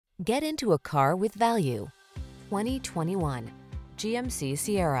Get into a car with value. 2021 GMC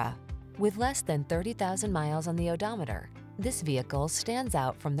Sierra. With less than 30,000 miles on the odometer, this vehicle stands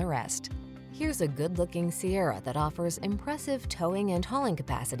out from the rest. Here's a good-looking Sierra that offers impressive towing and hauling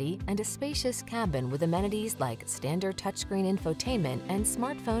capacity and a spacious cabin with amenities like standard touchscreen infotainment and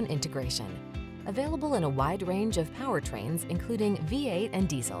smartphone integration. Available in a wide range of powertrains, including V8 and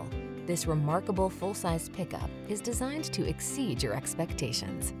diesel, this remarkable full-size pickup is designed to exceed your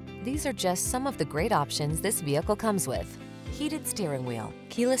expectations. These are just some of the great options this vehicle comes with: heated steering wheel,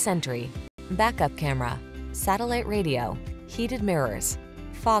 keyless entry, backup camera, satellite radio, heated mirrors,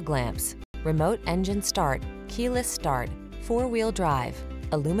 fog lamps, remote engine start, keyless start, four-wheel drive,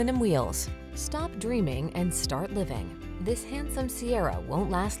 aluminum wheels. Stop dreaming and start living. This handsome Sierra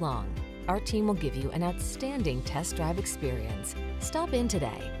won't last long. Our team will give you an outstanding test drive experience. Stop in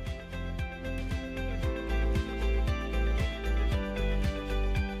today.